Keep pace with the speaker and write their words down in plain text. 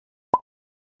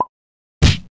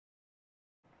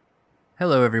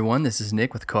Hello everyone, this is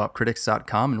Nick with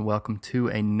coopcritics.com and welcome to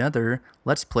another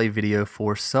Let's Play video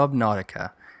for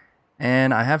Subnautica.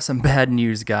 And I have some bad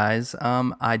news, guys.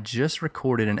 I just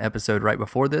recorded an episode right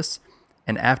before this,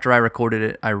 and after I recorded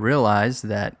it, I realized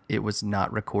that it was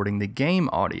not recording the game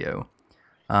audio.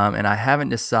 And I haven't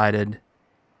decided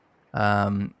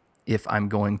if I'm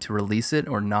going to release it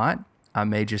or not. I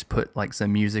may just put like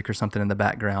some music or something in the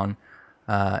background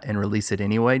and release it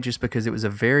anyway, just because it was a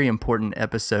very important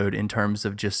episode in terms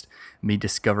of just me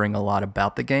discovering a lot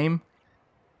about the game.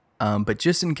 But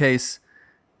just in case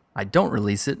I don't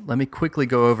release it, let me quickly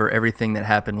go over everything that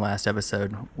happened last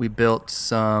episode. We built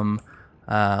some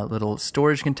little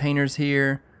storage containers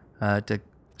here to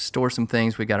store some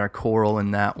things. We got our coral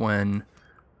in that one.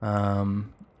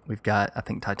 We've got, I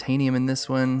think, titanium in this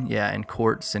one. Yeah, and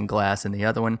quartz and glass in the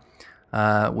other one.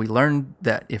 We learned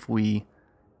that if we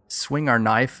swing our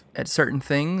knife at certain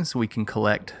things, we can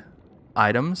collect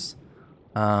items.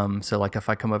 So like if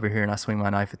I come over here and I swing my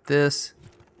knife at this,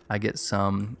 I get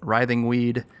some writhing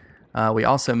weed. We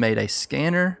also made a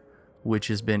scanner, which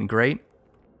has been great,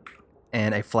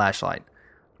 and a flashlight.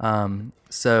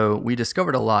 So we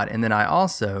discovered a lot, and then I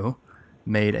also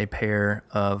made a pair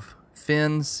of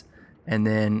fins, and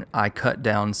then I cut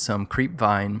down some creep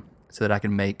vine so that I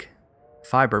can make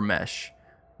fiber mesh.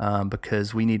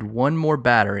 Because we need one more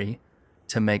battery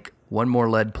to make one more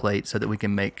lead plate so that we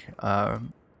can make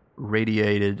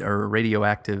radiated or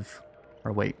radioactive,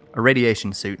 or wait, a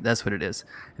radiation suit. That's what it is.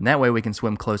 And that way we can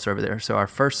swim closer over there. So our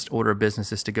first order of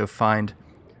business is to go find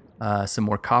some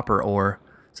more copper ore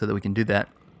so that we can do that.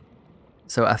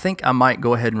 So I think I might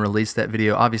go ahead and release that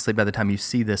video. Obviously, by the time you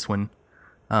see this one,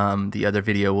 the other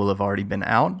video will have already been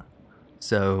out.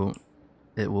 So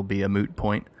it will be a moot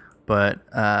point. But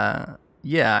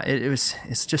yeah,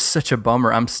 it's just such a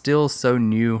bummer. I'm still so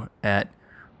new at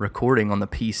recording on the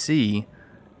PC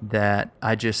that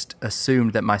I just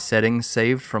assumed that my settings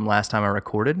saved from last time I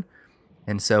recorded.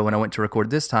 And so when I went to record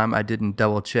this time, I didn't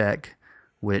double check,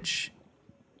 which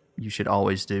you should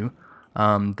always do,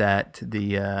 that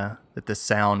the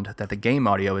sound, that the game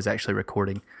audio is actually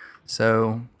recording.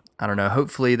 So I don't know,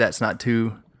 hopefully that's not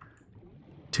too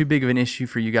big of an issue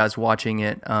for you guys watching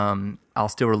it. I'll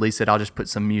still release it. I'll just put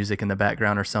some music in the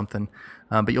background or something.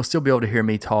 But you'll still be able to hear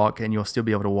me talk, and you'll still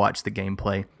be able to watch the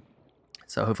gameplay.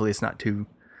 So hopefully it's not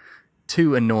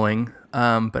too annoying.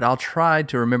 But I'll try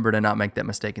to remember to not make that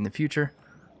mistake in the future.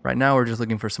 Right now we're just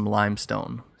looking for some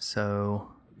limestone.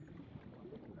 So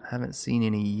I haven't seen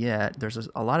any yet. There's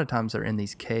a lot of times they're in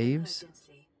these caves.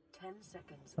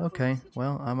 Okay,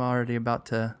 well, I'm already about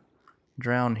to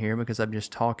drown here because I'm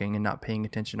just talking and not paying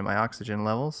attention to my oxygen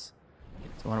levels.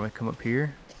 So why don't we come up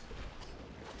here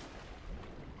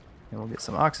and we'll get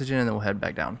some oxygen, and then we'll head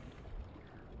back down.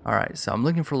 Alright, so I'm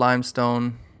looking for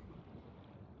limestone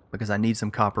because I need some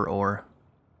copper ore.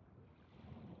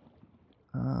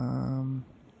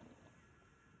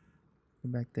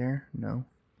 Back there? No.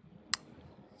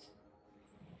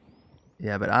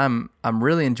 Yeah, but I'm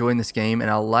really enjoying this game, and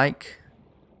I like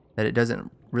that it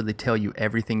doesn't really tell you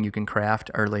everything you can craft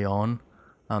early on.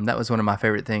 That was one of my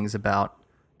favorite things about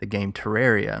the game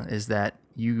Terraria, is that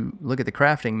you look at the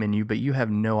crafting menu, but you have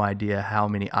no idea how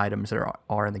many items there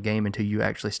are in the game until you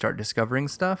actually start discovering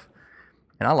stuff.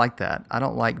 And I like that. I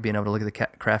don't like being able to look at the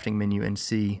crafting menu and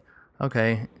see,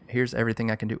 okay, here's everything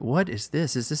I can do. What is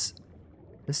this? This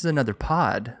is another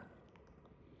pod.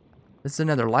 This is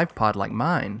another life pod like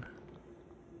mine.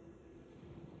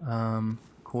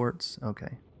 Quartz,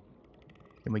 okay.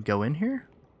 Can we go in here?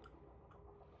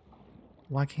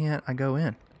 Why can't I go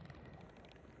in?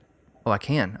 Oh, I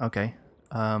can. Okay.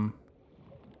 What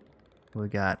we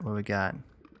got? What we got?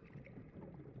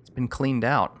 It's been cleaned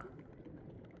out.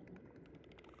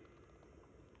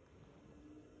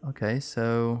 Okay,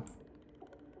 so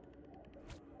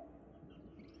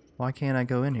why can't I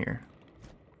go in here?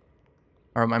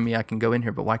 Or I mean, I can go in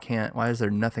here, but why is there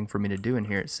nothing for me to do in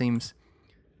here? It seems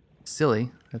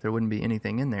silly that there wouldn't be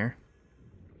anything in there.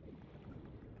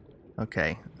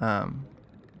 Okay,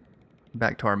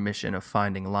 back to our mission of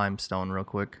finding limestone real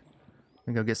quick.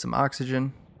 I'm gonna go get some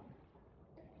oxygen.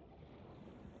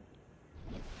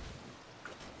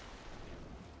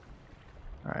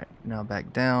 Alright, now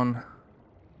back down.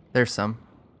 There's some.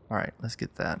 Alright, let's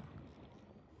get that.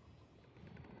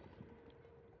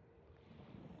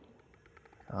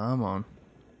 Come on.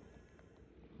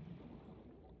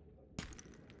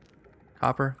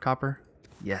 Copper, copper.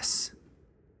 Yes.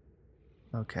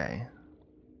 Okay.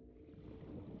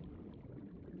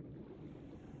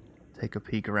 Take a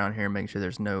peek around here and make sure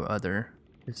there's no other,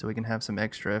 just so we can have some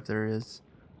extra if there is.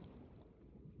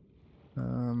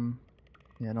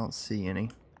 Yeah, I don't see any.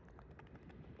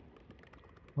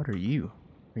 What are you?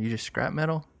 Are you just scrap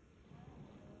metal?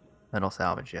 Metal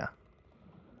salvage, yeah.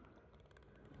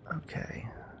 Okay.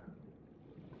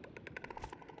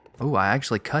 Oh, I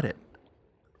actually cut it.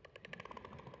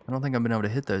 I don't think I've been able to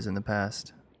hit those in the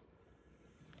past.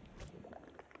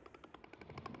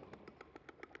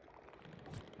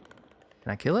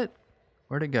 Can I kill it?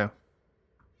 Where'd it go?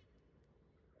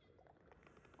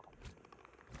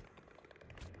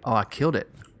 Oh, I killed it.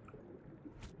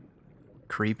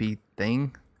 Creepy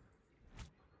thing.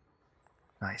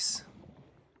 Nice.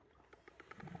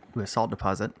 Ooh, a salt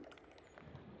deposit.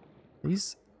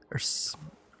 These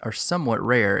are somewhat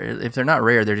rare. If they're not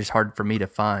rare, they're just hard for me to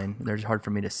find. They're just hard for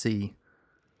me to see.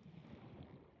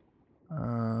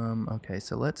 Okay,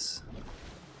 so let's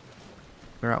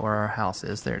figure out where our house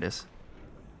is. There it is.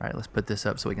 All right, let's put this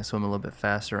up so we can swim a little bit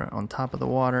faster on top of the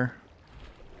water.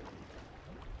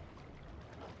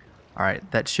 All right,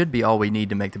 that should be all we need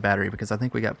to make the battery because I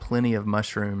think we got plenty of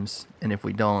mushrooms, and if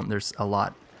we don't, there's a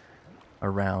lot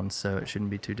around, so it shouldn't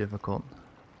be too difficult.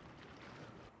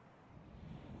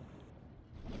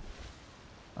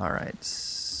 All right,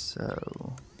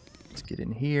 so let's get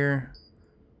in here,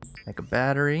 make a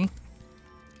battery.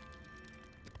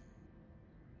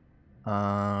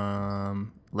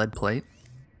 Lead plate.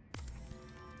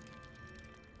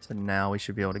 So now we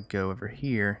should be able to go over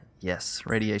here. Yes,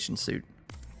 radiation suit.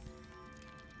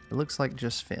 It looks like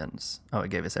just fins. Oh, it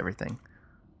gave us everything.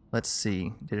 Let's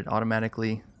see. Did it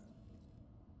automatically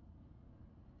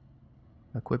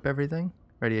equip everything?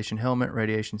 Radiation helmet,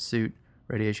 radiation suit,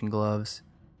 radiation gloves,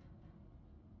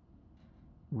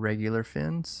 regular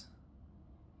fins.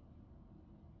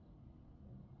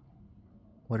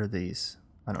 What are these?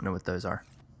 I don't know what those are.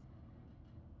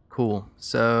 Cool.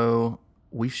 So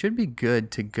we should be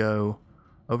good to go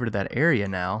over to that area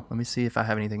now. Let me see if I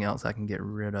have anything else I can get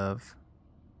rid of.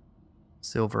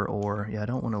 Silver ore. Yeah, I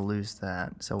don't want to lose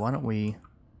that. So why don't we...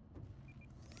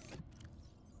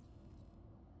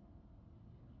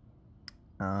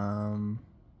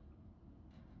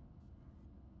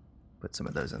 put some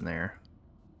of those in there.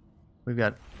 We've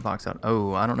got box out.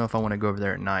 Oh, I don't know if I want to go over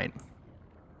there at night.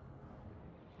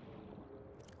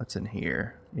 What's in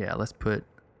here? Yeah, let's put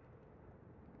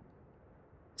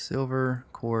silver,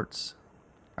 quartz,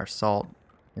 our salt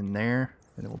in there,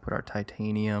 and then we'll put our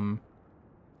titanium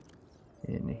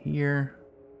in here.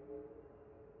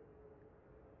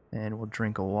 And we'll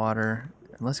drink a water.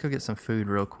 And let's go get some food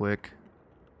real quick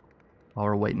while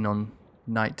we're waiting on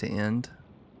night to end.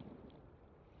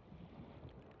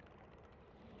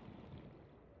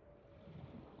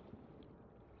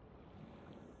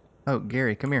 Oh,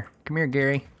 Gary, come here. Come here,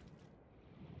 Gary.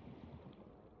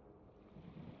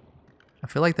 I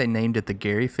feel like they named it the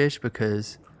Gary fish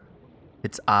because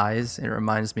its eyes, it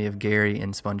reminds me of Gary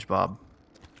in SpongeBob.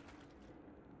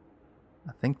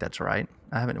 I think that's right.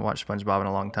 I haven't watched SpongeBob in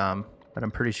a long time, but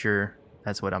I'm pretty sure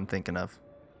that's what I'm thinking of.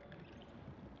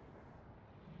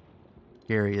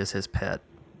 Gary is his pet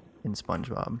in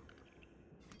SpongeBob.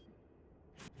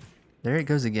 There it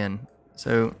goes again.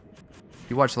 So, if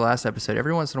you watched the last episode,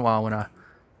 every once in a while when I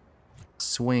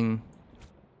swing...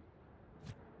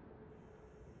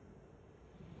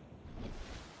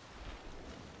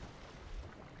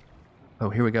 Oh,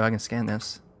 here we go. I can scan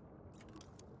this.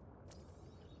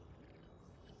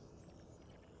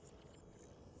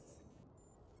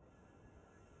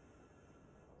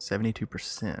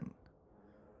 %.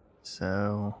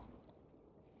 So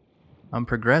I'm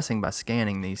progressing by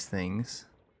scanning these things.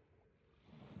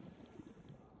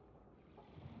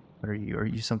 What are you? Are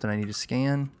you something I need to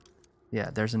scan?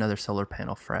 Yeah, there's another solar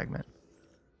panel fragment.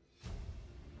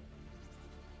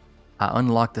 I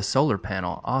unlocked the solar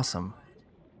panel. Awesome.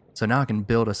 So now I can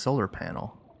build a solar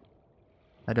panel.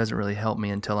 That doesn't really help me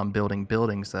until I'm building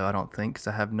buildings, though, I don't think, because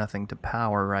I have nothing to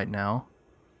power right now.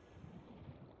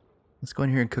 Let's go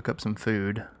in here and cook up some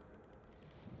food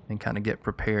and kind of get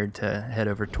prepared to head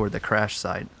over toward the crash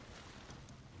site.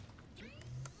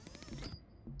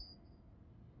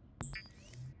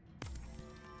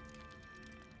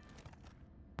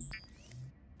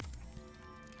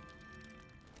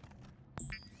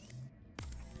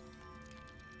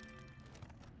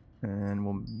 And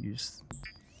we'll use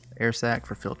the air sac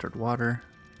for filtered water.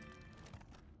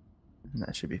 And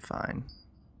that should be fine.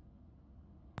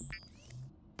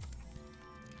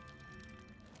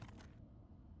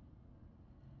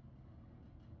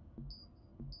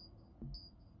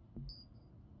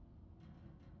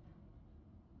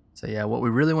 So yeah, what we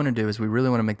really want to do is we really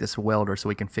want to make this welder so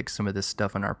we can fix some of this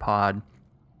stuff in our pod.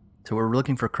 So we're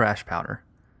looking for crash powder.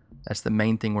 That's the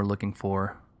main thing we're looking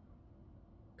for.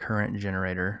 Current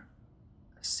generator.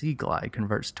 Sea glide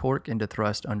converts torque into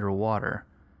thrust underwater.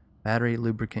 Battery,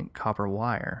 lubricant, copper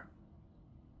wire.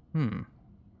 I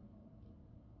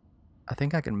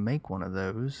think I can make one of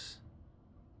those.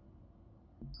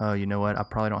 Oh, you know what? I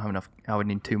probably don't have enough. I would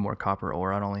need 2 more copper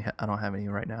ore. I don't have any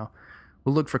right now.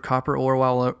 We'll look for copper ore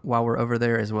while we're over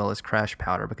there, as well as crash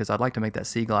powder, because I'd like to make that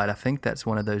sea glide. I think that's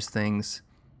one of those things.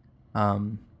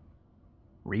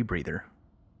 Rebreather.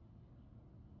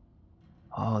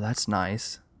 Oh, that's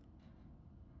nice.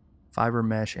 Fiber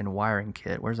mesh and wiring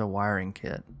kit. Where's a wiring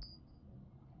kit?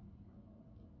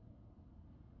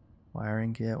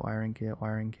 Wiring kit, wiring kit,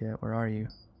 wiring kit. Where are you?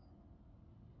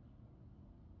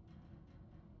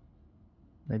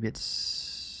 Maybe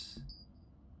it's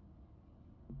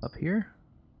up here?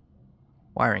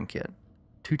 Wiring kit.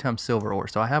 2 times silver ore.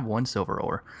 So I have 1 silver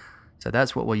ore. So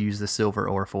that's what we'll use the silver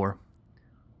ore for.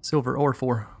 Silver ore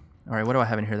for. Alright, what do I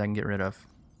have in here that I can get rid of?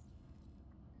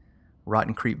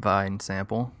 Rotten creep vine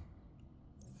sample.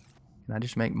 Can I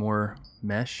just make more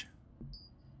mesh?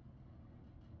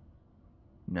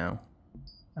 No.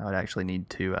 I would actually need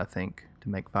 2, I think, to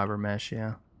make fiber mesh,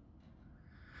 yeah.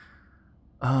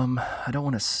 I don't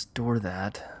want to store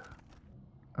that.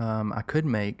 I could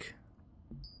make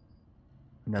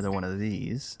another one of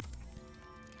these.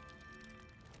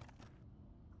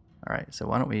 Alright, so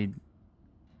why don't we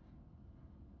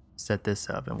set this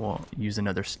up and we'll use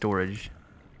another storage.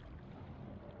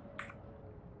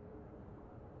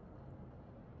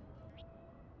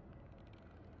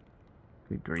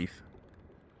 Good grief.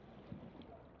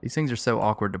 These things are so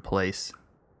awkward to place.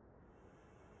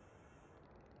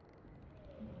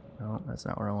 No, that's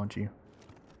not where I want you.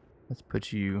 Let's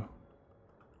put you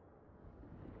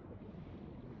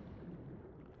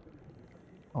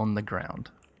on the ground.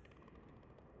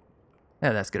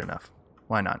 Yeah, that's good enough.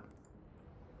 Why not?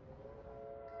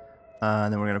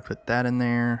 Then we're going to put that in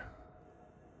there.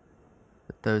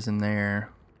 Put those in there.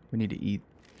 We need to eat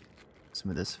some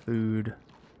of this food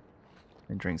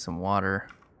and drink some water.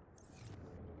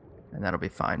 And that'll be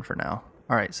fine for now.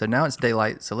 Alright, so now it's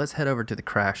daylight, so let's head over to the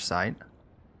crash site.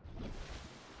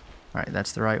 Alright,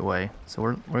 that's the right way. So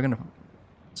we're going to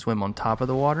swim on top of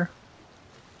the water.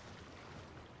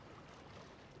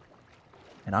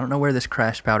 And I don't know where this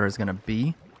crash powder is going to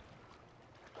be.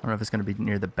 I don't know if it's going to be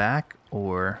near the back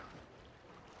or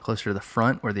closer to the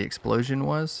front where the explosion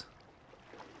was.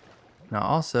 Now, I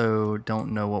also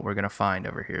don't know what we're going to find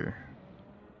over here.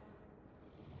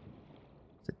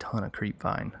 There's a ton of creep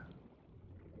vine.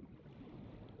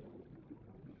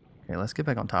 Okay, let's get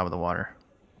back on top of the water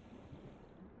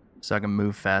so I can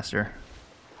move faster.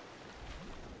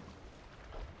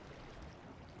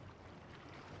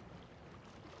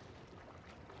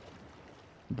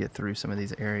 Get through some of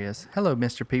these areas. Hello,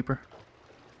 Mr. Peeper.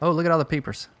 Oh, look at all the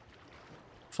peepers.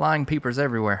 Flying peepers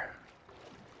everywhere.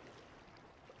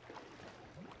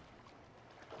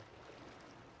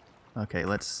 Okay,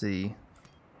 let's see.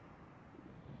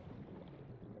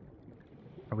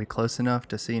 Are we close enough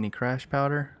to see any crash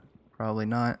powder? Probably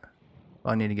not.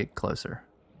 Well, I need to get closer.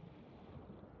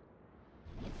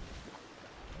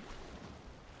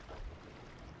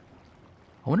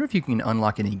 I wonder if you can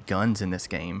unlock any guns in this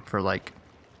game for, like,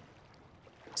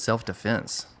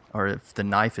 self-defense, or if the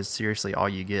knife is seriously all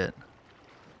you get.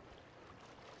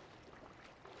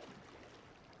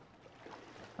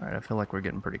 Alright, I feel like we're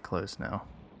getting pretty close now.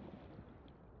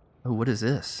 Oh, what is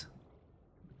this?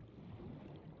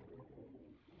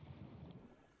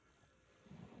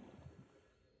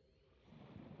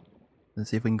 Let's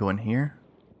see if we can go in here.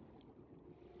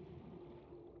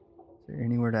 Is there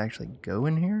anywhere to actually go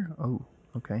in here? Oh,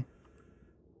 okay.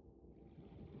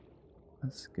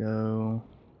 Let's go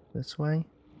this way.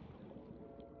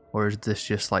 Or is this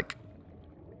just like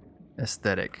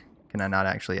aesthetic? Can I not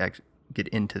actually get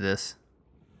into this?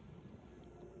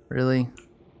 Really?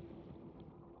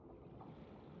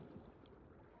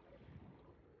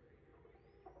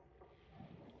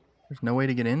 There's no way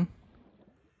to get in?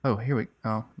 Oh, here we...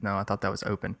 Oh, no, I thought that was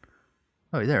open.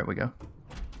 Oh, there we go.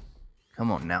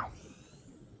 Come on now.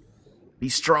 Be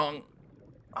strong.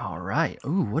 All right.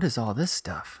 Ooh, what is all this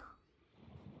stuff?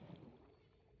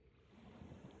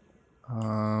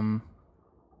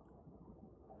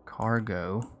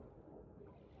 Cargo.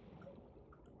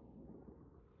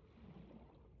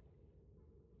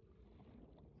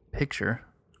 Picture.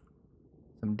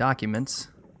 Some documents.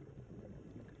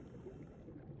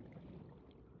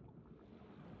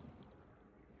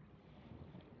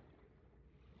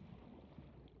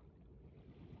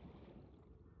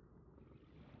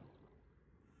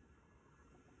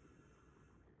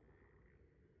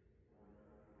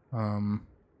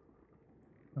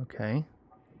 Okay.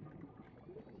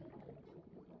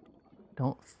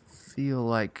 Don't feel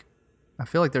like... I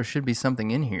feel like there should be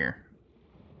something in here.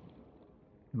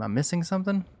 Am I missing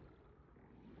something?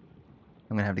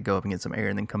 I'm gonna have to go up and get some air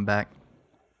and then come back.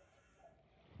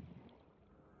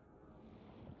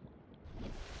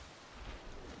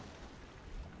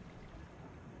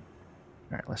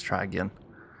 Alright, let's try again.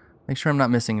 Make sure I'm not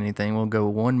missing anything. We'll go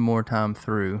one more time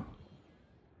through.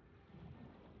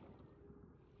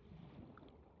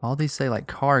 All these say like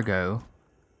cargo,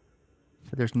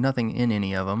 but there's nothing in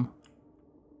any of them.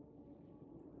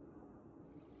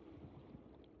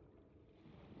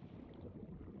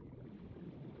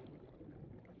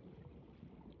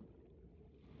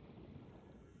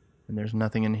 And there's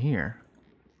nothing in here.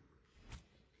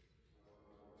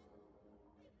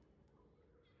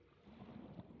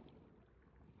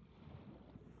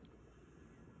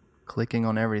 Clicking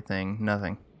on everything,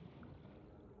 nothing.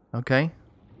 Okay,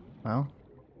 well,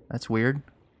 that's weird.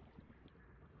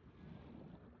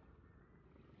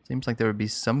 Seems like there would be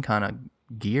some kind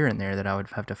of gear in there that I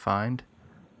would have to find.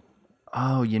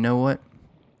 Oh, you know what?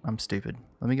 I'm stupid.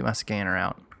 Let me get my scanner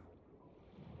out.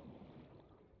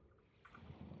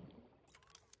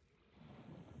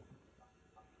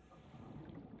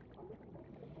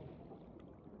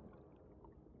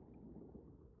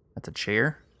 That's a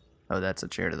chair? Oh, that's a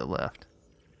chair to the left.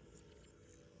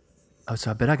 Oh, so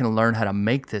I bet I can learn how to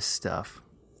make this stuff.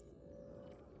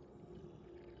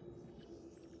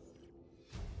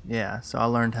 Yeah, so I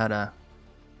learned how to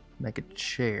make a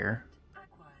chair.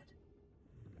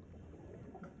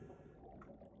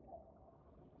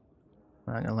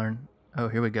 I'm not gonna learn. Oh,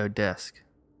 here we go, desk.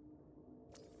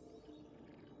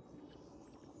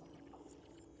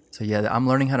 So yeah, I'm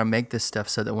learning how to make this stuff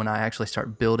so that when I actually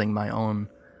start building my own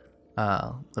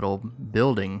little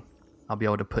building, I'll be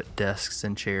able to put desks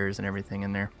and chairs and everything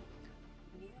in there.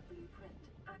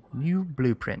 New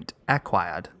blueprint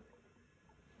acquired.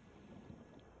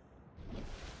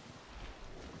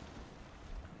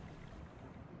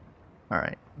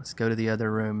 Alright, let's go to the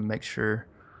other room and make sure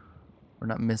we're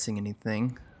not missing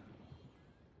anything.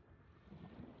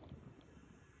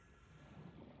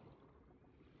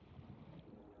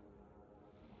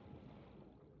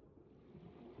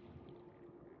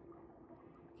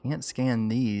 Can't scan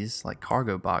these like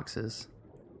cargo boxes.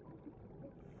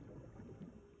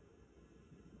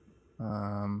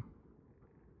 I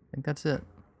think that's it.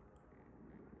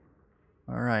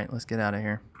 Alright, let's get out of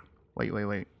here.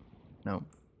 Wait. Nope.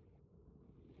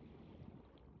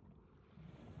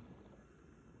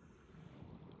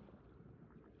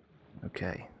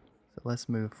 Okay, so let's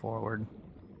move forward.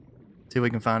 See if we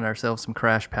can find ourselves some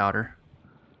crash powder.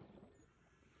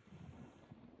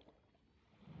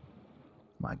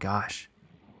 My gosh.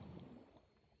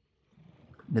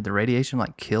 Did the radiation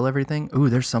like kill everything? Ooh,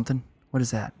 there's something. What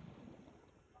is that?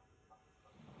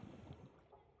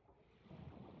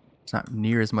 It's not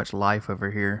near as much life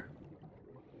over here.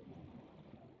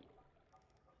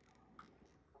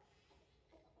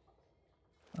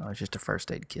 Oh, it's just a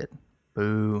first aid kit.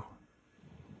 Boo.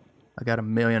 I got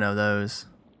 1,000,000 of those.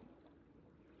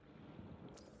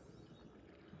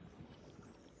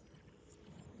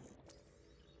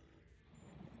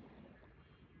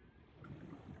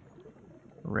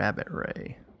 Rabbit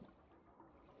ray.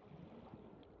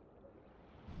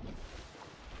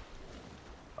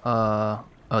 Oh,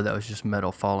 that was just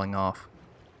metal falling off.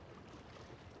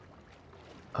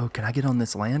 Oh, can I get on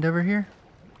this land over here?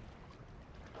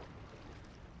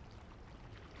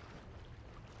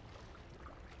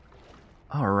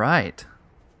 All right.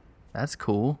 That's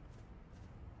cool.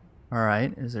 All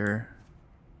right, is there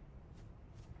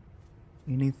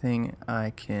anything I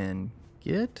can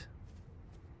get?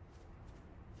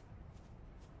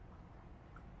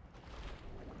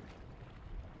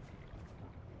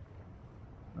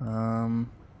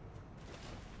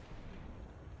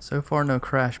 So far no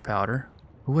crash powder.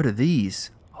 What are these?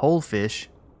 Whole fish.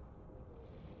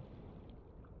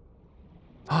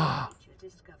 Oh,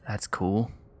 that's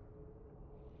cool.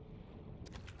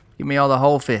 Give me all the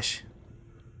whole fish.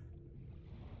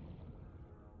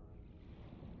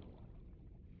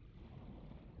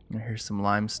 And here's some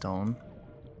limestone.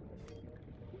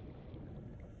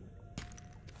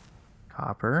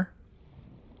 Copper.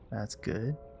 That's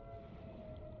good.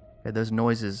 Okay, those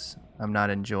noises, I'm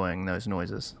not enjoying those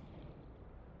noises.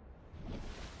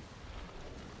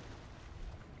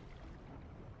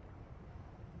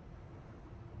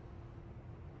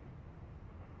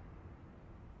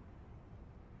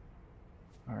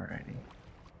 Alrighty.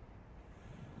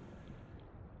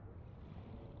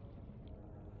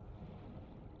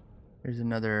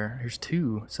 Here's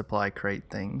two supply crate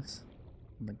things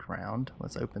on the ground.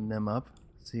 Let's open them up,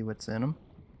 see what's in them.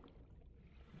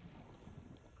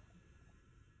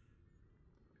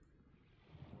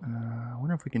 I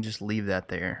wonder if we can just leave that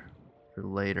there. for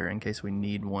later in case we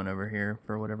need one over here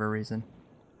for whatever reason.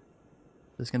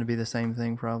 This is going to be the same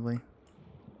thing probably.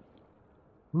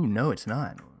 Ooh, no, it's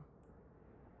not.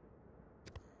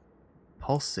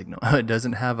 Pulse signal. It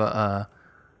doesn't have a...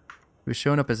 It was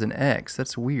showing up as an X.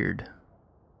 That's weird.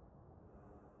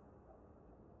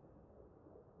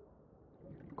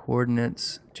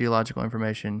 Coordinates, geological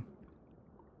information.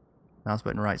 Mouse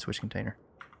button right, switch container.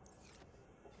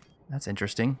 That's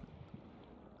interesting.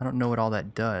 I don't know what all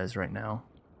that does right now.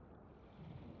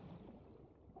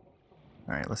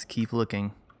 Alright, let's keep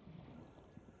looking.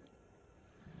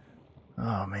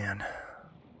 Oh, man.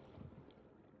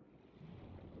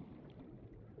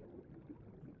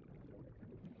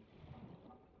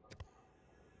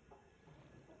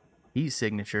 Heat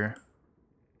signature.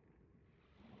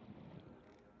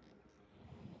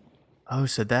 Oh,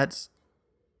 so that's...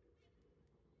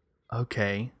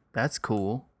 Okay, that's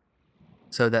cool.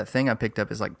 So that thing I picked up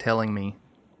is like telling me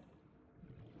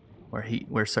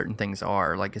where certain things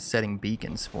are, like it's setting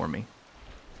beacons for me.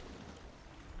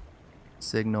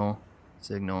 Signal,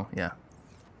 yeah.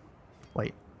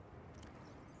 Wait.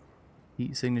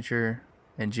 Heat signature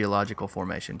and geological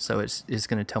formation. So it's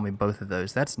going to tell me both of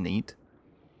those. That's neat.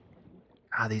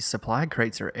 Ah, these supply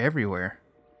crates are everywhere.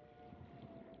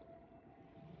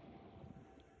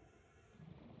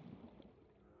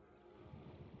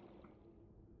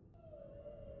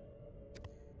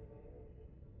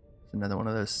 Another one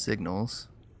of those signals.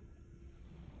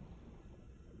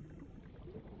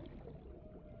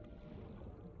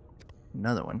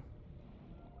 Another one.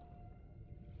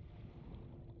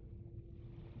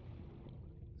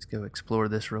 Let's go explore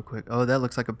this real quick. Oh, that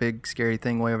looks like a big scary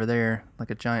thing way over there.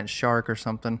 Like a giant shark or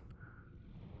something.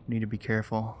 Need to be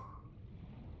careful.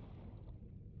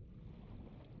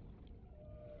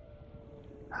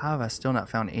 How have I still not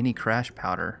found any crash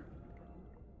powder?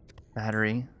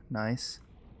 Battery. Nice.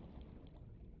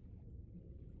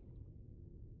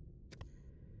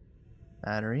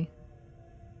 Battery.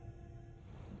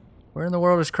 Where in the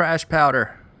world is crash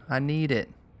powder? I need it.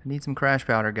 I need some crash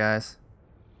powder, guys.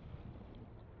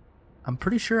 I'm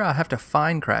pretty sure I have to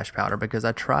find crash powder because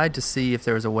I tried to see if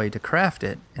there was a way to craft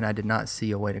it, and I did not see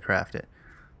a way to craft it.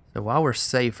 So while we're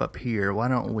safe up here, why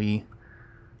don't we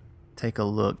take a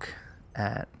look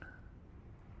at...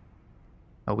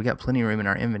 Oh, we got plenty of room in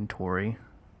our inventory.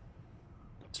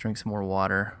 Let's drink some more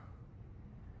water.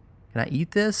 Can I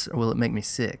eat this, or will it make me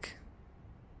sick?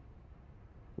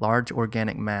 Large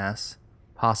organic mass,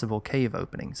 possible cave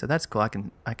opening. So that's cool.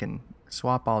 I can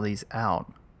swap all these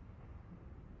out.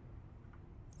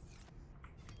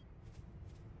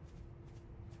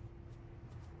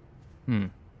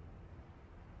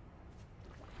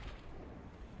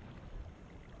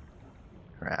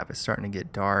 Crap, it's starting to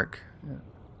get dark.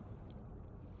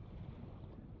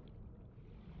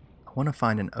 I want to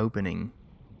find an opening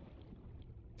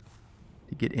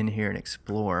to get in here and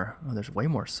explore. Oh, there's way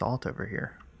more salt over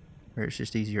here. Or it's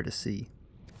just easier to see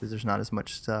because there's not as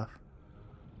much stuff.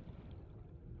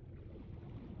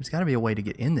 There's got to be a way to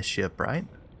get in the ship, right?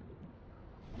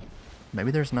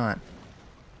 Maybe there's not.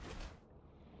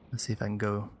 Let's see if I can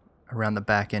go around the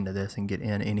back end of this and get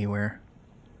in anywhere.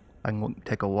 I can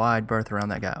take a wide berth around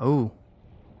that guy. Oh.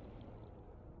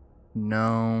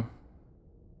 No.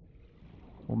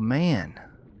 Well, man.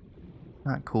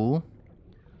 Not cool.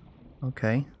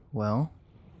 Okay, well.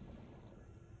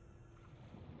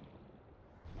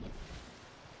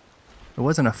 It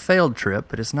wasn't a failed trip,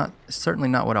 but it's certainly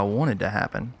not what I wanted to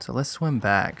happen. So let's swim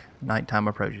back. Nighttime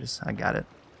approaches. I got it.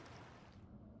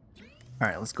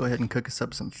 Alright, let's go ahead and cook us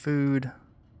up some food.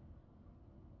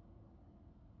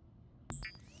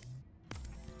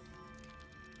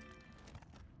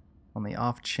 On the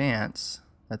off chance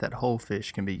that whole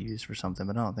fish can be used for something,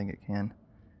 but I don't think it can.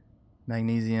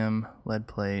 Magnesium, lead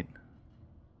plate.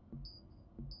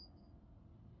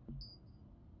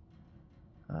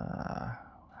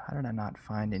 How did I not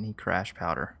find any crash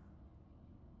powder?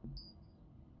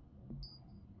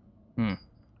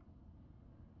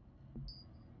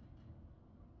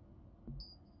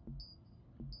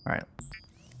 Alright.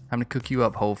 Time to cook you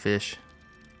up, whole fish.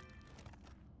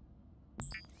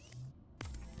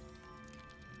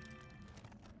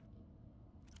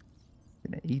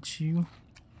 Gonna eat you.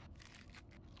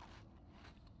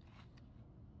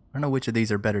 I don't know which of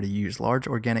these are better to use. Large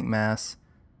organic mass,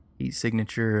 heat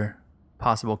signature,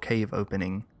 possible cave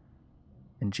opening,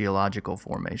 and geological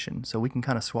formation. So we can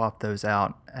kind of swap those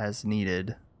out as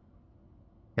needed.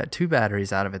 Got 2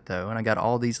 batteries out of it though, and I got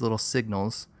all these little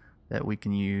signals that we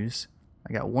can use.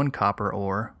 I got 1 copper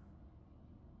ore.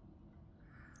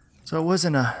 So it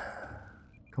wasn't a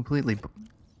completely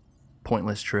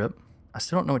pointless trip. I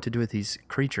still don't know what to do with these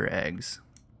creature eggs.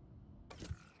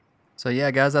 So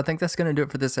yeah, guys, I think that's going to do it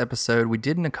for this episode. We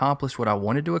didn't accomplish what I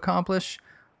wanted to accomplish,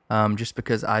 just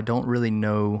because I don't really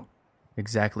know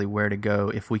exactly where to go,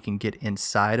 if we can get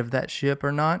inside of that ship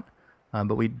or not.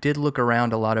 But we did look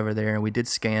around a lot over there, and we did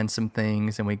scan some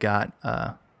things, and we got,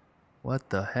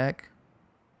 what the heck?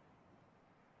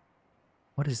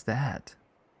 What is that?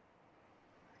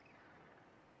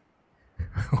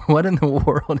 What in the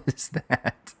world is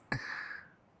that?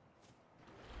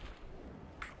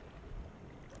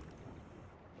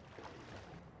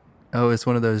 Oh, it's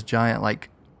one of those giant, like,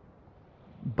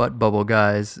 butt bubble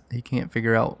guys. He can't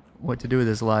figure out what to do with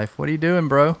his life. What are you doing,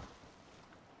 bro?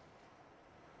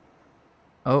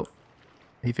 Oh,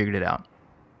 he figured it out.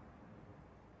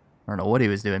 I don't know what he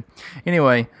was doing.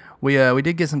 Anyway, we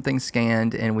did get some things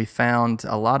scanned, and we found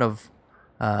a lot of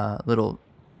little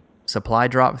supply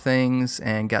drop things,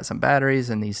 and got some batteries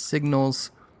and these signals.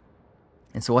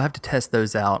 And so we'll have to test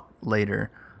those out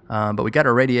later. But we got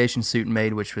a radiation suit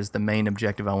made, which was the main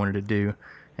objective I wanted to do.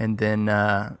 And then,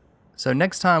 so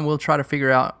next time we'll try to figure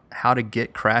out how to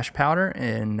get crash powder.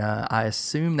 And I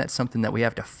assume that's something that we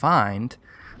have to find,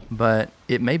 but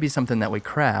it may be something that we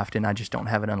craft, and I just don't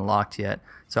have it unlocked yet.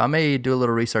 So I may do a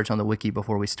little research on the wiki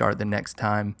before we start the next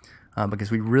time,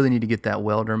 because we really need to get that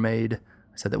welder made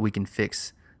so that we can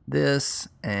fix this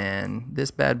and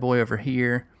this bad boy over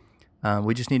here.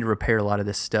 We just need to repair a lot of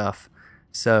this stuff.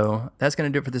 So that's going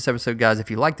to do it for this episode, guys.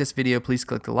 If you like this video, please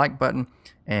click the like button.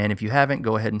 And if you haven't,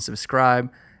 go ahead and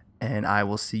subscribe. And I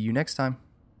will see you next time.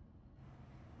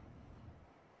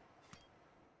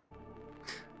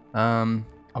 I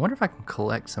wonder if I can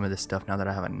collect some of this stuff now that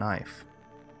I have a knife.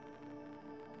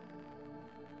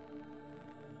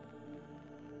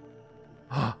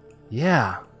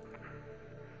 Yeah.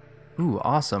 Ooh,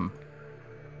 awesome.